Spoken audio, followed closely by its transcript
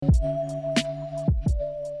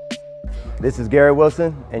This is Garrett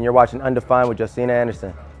Wilson, and you're watching Undefined with Josina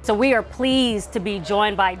Anderson. So we are pleased to be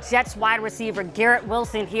joined by Jets wide receiver Garrett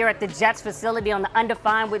Wilson here at the Jets facility on the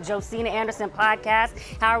Undefined with Josina Anderson podcast.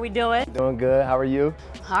 How are we doing? Doing good. How are you?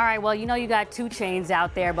 All right, well, you know you got 2 chains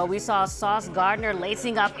out there, but we saw Sauce Gardner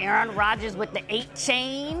lacing up Aaron Rodgers with the 8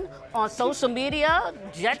 chain on social media,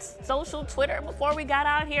 Jets social Twitter before we got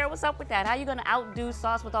out here. What's up with that? How you gonna outdo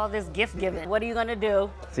Sauce with all this gift giving? What are you gonna do?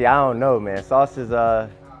 See, I don't know, man. Sauce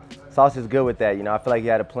is good with that. You know, I feel like he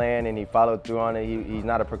had a plan and he followed through on it. He's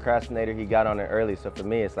not a procrastinator. He got on it early. So for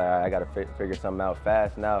me, it's like, I got to figure something out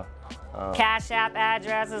fast now. Cash app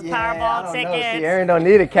addresses, I Powerball don't tickets. know. See, Aaron don't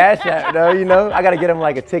need a cash app, though, you know? I got to get him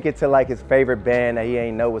like a ticket to like his favorite band that he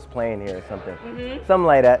ain't know was playing here or something. Something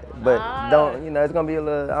like that. But it's going to be a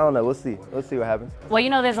little, I don't know. We'll see. We'll see what happens. Well, you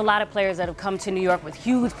know, there's a lot of players that have come to New York with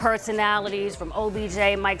huge personalities, from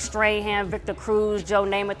OBJ, Mike Strahan, Victor Cruz, Joe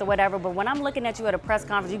Namath, or whatever. But when I'm looking at you at a press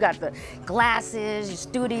conference, you got the glasses, you're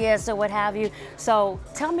studious or what have you. So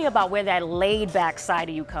tell me about where that laid-back side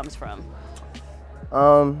of you comes from.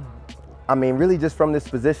 I mean, really just from this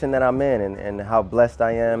position that I'm in and how blessed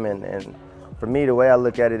I am. And for me, the way I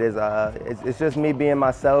look at it is it's just me being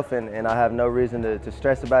myself, and I have no reason to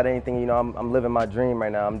stress about anything. You know, I'm living my dream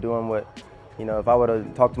right now. I'm doing what, you know, if I would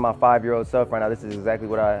have talked to my 5-year-old self right now, this is exactly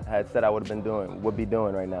what I had said I would be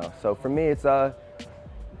doing right now. So for me, it's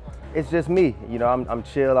just me. You know, I'm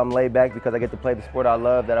chill, I'm laid back because I get to play the sport I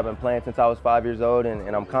love that I've been playing since I was 5 years old,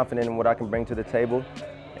 and I'm confident in what I can bring to the table.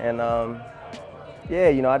 And yeah,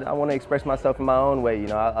 you know, I want to express myself in my own way. You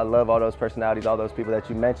know, I love all those personalities, all those people that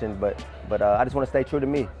you mentioned, but I just want to stay true to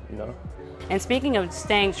me, you know. And speaking of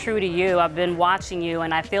staying true to you, I've been watching you,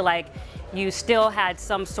 and I feel like you still had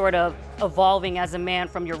some sort of evolving as a man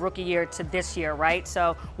from your rookie year to this year, right?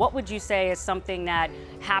 So what would you say is something that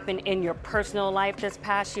happened in your personal life this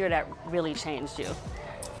past year that really changed you?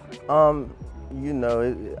 You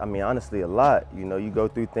know, I mean, honestly, a lot. You know, you go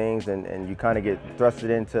through things and you kind of get thrusted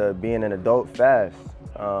into being an adult fast.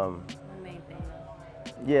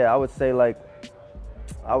 Yeah, I would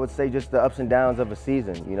say just the ups and downs of a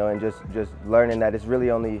season, you know, and just learning that it's really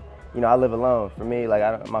only, you know, I live alone. For me,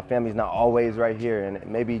 like, my family's not always right here, and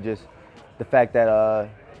maybe just the fact that a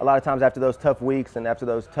lot of times after those tough weeks and after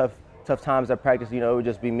those tough times at practice, you know, it would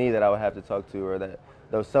just be me that I would have to talk to, or that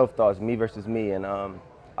those self-thoughts, me versus me, and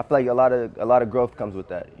I feel like a lot of growth comes with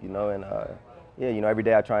that, you know, and yeah, you know, every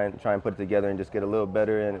day I try and put it together and just get a little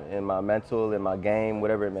better in my mental, in my game,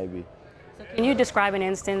 whatever it may be. So can you describe an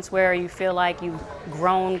instance where you feel like you've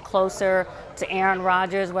grown closer to Aaron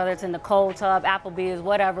Rodgers, whether it's in the cold tub, Applebee's,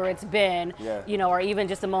 whatever it's been, you know, or even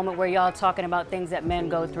just a moment where y'all talking about things that men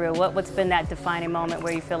go through? What's been that defining moment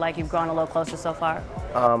where you feel like you've grown a little closer so far?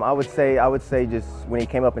 I would say just when he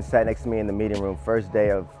came up and sat next to me in the meeting room, third day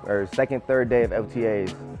of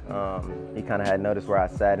OTAs, he kind of had noticed where I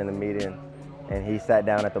sat in the meeting, and he sat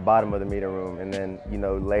down at the bottom of the meeting room. And then, you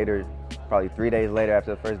know, later, probably 3 days later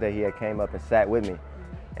after the first day, he had came up and sat with me.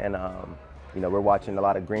 And, you know, we're watching a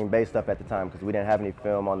lot of Green Bay stuff at the time because we didn't have any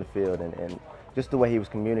film on the field. And just the way he was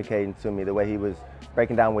communicating to me, the way he was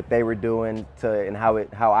breaking down what they were doing and how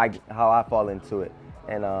I fall into it.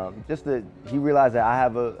 And he realized that I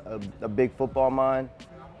have a big football mind.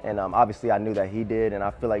 And obviously I knew that he did. And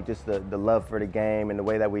I feel like just the love for the game and the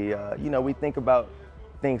way that we, you know, we think about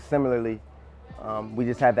things similarly. We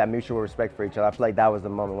just have that mutual respect for each other. I feel like that was the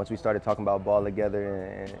moment once we started talking about ball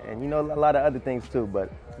together, and you know, a lot of other things too, but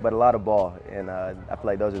a lot of ball. And I feel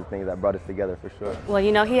like those are the things that brought us together for sure. Well,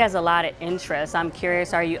 you know, he has a lot of interests. I'm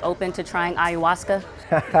curious, are you open to trying ayahuasca?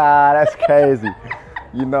 That's crazy.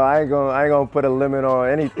 You know, I ain't gonna put a limit on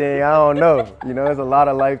anything. I don't know. You know, there's a lot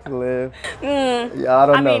of life to live. Yeah, I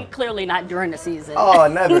don't know. I mean, clearly not during the season. Oh,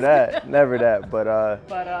 never that. But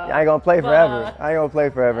I ain't gonna play forever. I ain't gonna play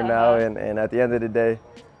forever now. And at the end of the day,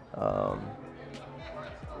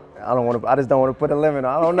 I just don't want to put a limit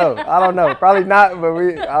on. I don't know. Probably not. But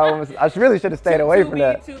I really should have stayed away from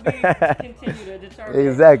that. To continue to determine.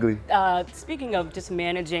 Exactly. Speaking of just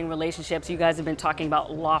managing relationships, you guys have been talking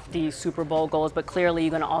about lofty Super Bowl goals, but clearly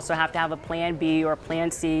you're going to also have to have a plan B or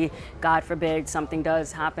plan C. God forbid something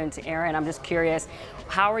does happen to Aaron. I'm just curious,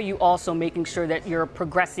 how are you also making sure that you're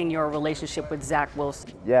progressing your relationship with Zach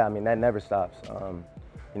Wilson? Yeah, I mean, that never stops.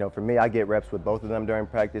 You know, for me, I get reps with both of them during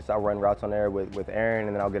practice. I run routes on there with Aaron,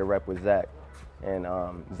 and then I'll get a rep with Zach. And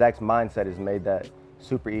Zach's mindset has made that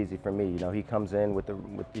super easy for me. You know, he comes in with the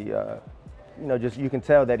you know, just you can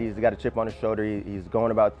tell that he's got a chip on his shoulder. He's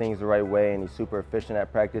going about things the right way, and he's super efficient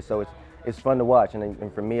at practice. So it's fun to watch.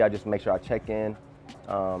 And for me, I just make sure I check in.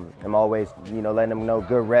 I'm always, you know, letting him know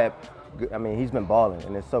good rep. I mean, he's been balling,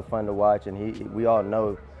 and it's so fun to watch. And we all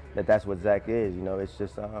know that that's what Zach is. You know, it's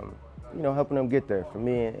just helping them get there for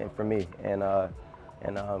me and for me. And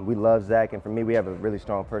we love Zach, and for me, we have a really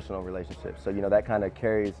strong personal relationship. So, that kind of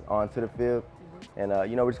carries onto the field. And,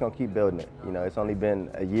 we're just going to keep building it. It's only been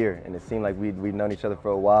a year, and it seemed like we've known each other for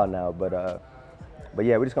a while now. But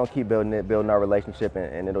yeah, we're just going to keep building it, building our relationship,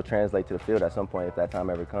 and it'll translate to the field at some point if that time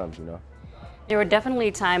ever comes, There were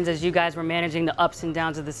definitely times as you guys were managing the ups and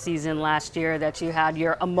downs of the season last year that you had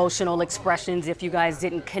your emotional expressions if you guys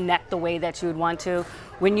didn't connect the way that you would want to.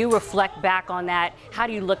 When you reflect back on that, how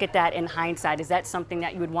do you look at that in hindsight? Is that something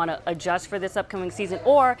that you would want to adjust for this upcoming season,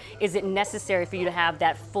 or is it necessary for you to have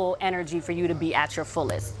that full energy for you to be at your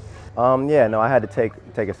fullest? Yeah, no, I had to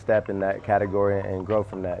take a step in that category and grow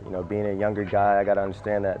from that. Being a younger guy, I got to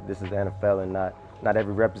understand that this is the NFL, and not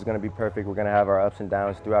every rep is going to be perfect. We're going to have our ups and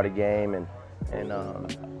downs throughout a game, and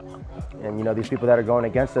these people that are going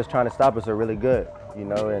against us trying to stop us are really good,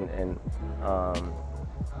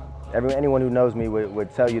 anyone who knows me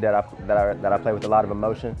would tell you that I play with a lot of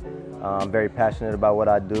emotion. I'm very passionate about what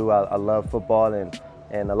I do. I love football, and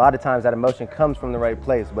a lot of times that emotion comes from the right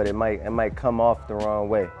place, but it might come off the wrong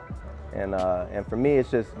way. And for me,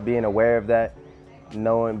 it's just being aware of that,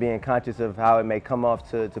 being conscious of how it may come off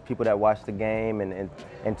to people that watch the game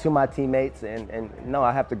and to my teammates, and no,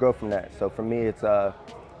 I have to grow from that. So for me, it's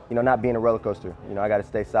not being a roller coaster. I got to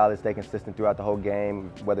stay solid, stay consistent throughout the whole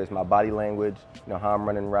game, whether it's my body language, how I'm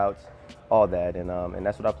running routes, all that, and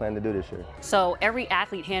that's what I plan to do this year. So every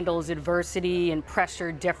athlete handles adversity and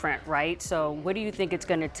pressure different, right? So what do you think it's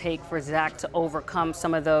going to take for Zach to overcome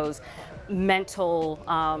some of those mental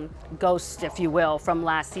ghosts, if you will, from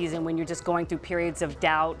last season when you're just going through periods of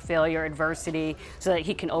doubt, failure, adversity, so that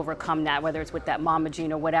he can overcome that, whether it's with that mama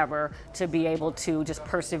gene or whatever, to be able to just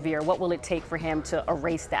persevere? What will it take for him to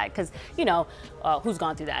erase that? Because, who's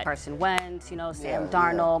gone through that? Carson Wentz, Sam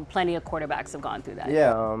Darnold, plenty of quarterbacks have gone through that.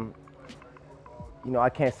 Yeah, I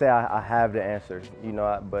can't say I have the answer,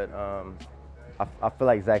 but I feel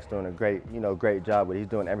like Zach's doing a great job with it. He's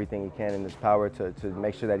doing everything he can in his power to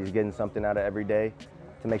make sure that he's getting something out of every day,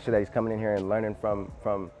 to make sure that he's coming in here and learning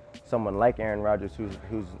from someone like Aaron Rodgers,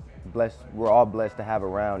 who's blessed. We're all blessed to have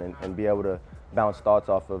around and be able to bounce thoughts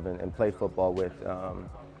off of and play football with.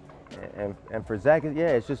 And for Zach,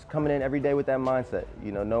 it's just coming in every day with that mindset,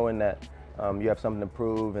 knowing that you have something to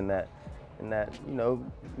prove, and that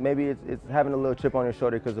maybe it's having a little chip on your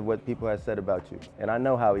shoulder because of what people have said about you. And I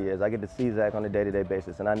know how he is. I get to see Zach on a day-to-day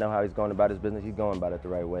basis, and I know how he's going about his business. He's going about it the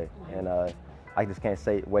right way. And I just can't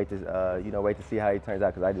wait to see how he turns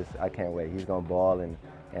out, because I can't wait. He's going to ball, and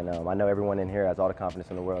I know everyone in here has all the confidence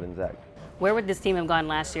in the world in Zach. Where would this team have gone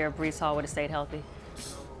last year if Breece Hall would have stayed healthy?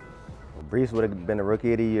 Breece would have been the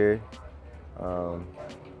Rookie of the Year.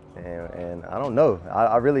 And I don't know.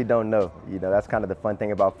 I really don't know. That's kind of the fun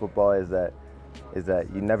thing about football is that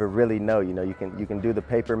you never really know. You can do the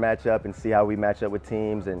paper matchup and see how we match up with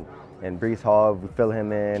teams, and Breece Hall, we fill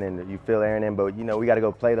him in and you fill Aaron in, but we got to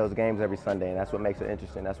go play those games every Sunday, and that's what makes it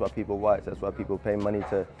interesting. That's why people watch. That's why people pay money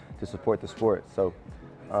to support the sport. So,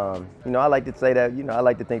 I like to say that, I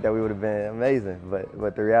like to think that we would have been amazing,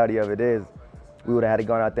 but the reality of it is we would have had to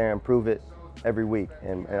go out there and prove it every week,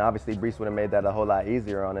 and obviously Breece would have made that a whole lot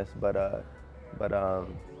easier on us, but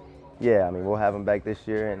yeah, we'll have him back this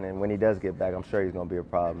year, and then when he does get back, I'm sure he's going to be a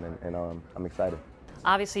problem, and I'm excited.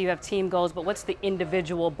 Obviously you have team goals, but what's the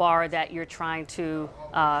individual bar that you're trying to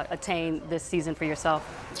attain this season for yourself?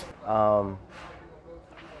 I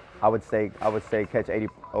would say catch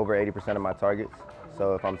over 80% of my targets.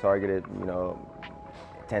 So if I'm targeted,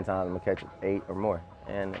 10 times, I'm gonna catch 8 or more,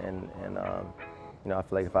 and I feel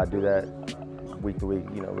like if I do that week to week,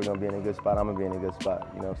 we're going to be in a good spot. I'm going to be in a good spot,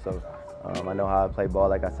 So I know how I play ball.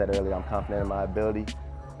 Like I said earlier, I'm confident in my ability.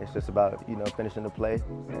 It's just about, finishing the play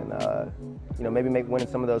and, maybe winning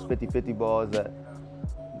some of those 50-50 balls that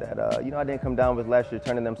I didn't come down with last year,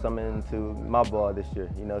 turning them some into my ball this year,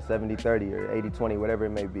 70-30 or 80-20, whatever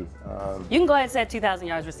it may be. You can go ahead and say 2,000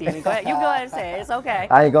 yards receiving. Go ahead. You can go ahead and say it. It's okay.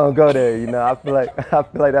 I ain't going to go there, I feel like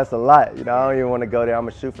that's a lot. I don't even want to go there. I'm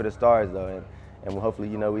going to shoot for the stars, though. And hopefully,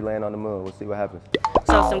 we land on the moon. We'll see what happens.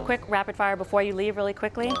 So some quick rapid fire before you leave really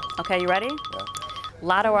quickly. Okay, you ready? Yeah.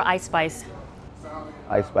 Latto or Ice Spice?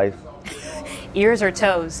 Ice Spice. Ears or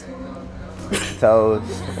toes? Toes.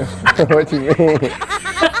 What you mean?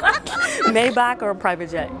 Maybach or private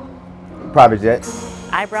jet? Private jet.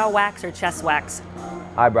 Eyebrow wax or chest wax?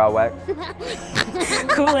 Eyebrow wax.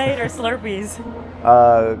 Kool-Aid or Slurpees?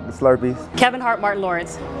 Slurpees. Kevin Hart, Martin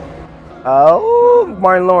Lawrence? Oh,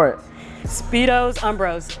 Martin Lawrence. Speedos,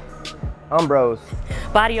 Umbros? Umbros.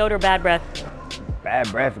 Body odor, bad breath?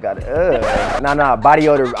 Bad breath got it. Nah, body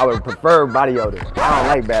odor. I would prefer body odor. I don't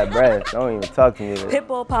like bad breath. Don't even talk to me.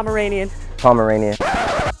 Pitbull, Pomeranian? Pomeranian.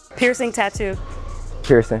 Piercing, tattoo.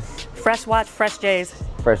 Piercing. Fresh watch, fresh J's.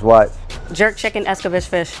 Fresh watch. Jerk chicken, Escovitch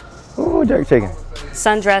fish. Ooh, jerk chicken.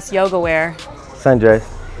 Sundress, yoga wear. Sundress.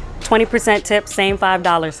 20% tip, same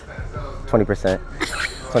 $5. 20%.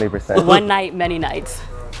 20%. One night, many nights.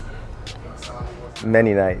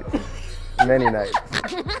 Many nights. Many nights.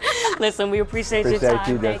 Listen, we appreciate your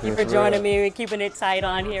time. Thank you for joining me. We're keeping it tight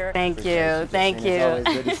on here. Thank you. Thank you. It's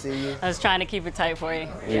always good to see you. I was trying to keep it tight for you.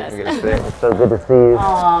 Yes. It's so good to see you.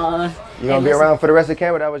 Aww. You gonna be around for the rest of the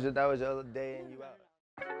camp? That was your other day and you out.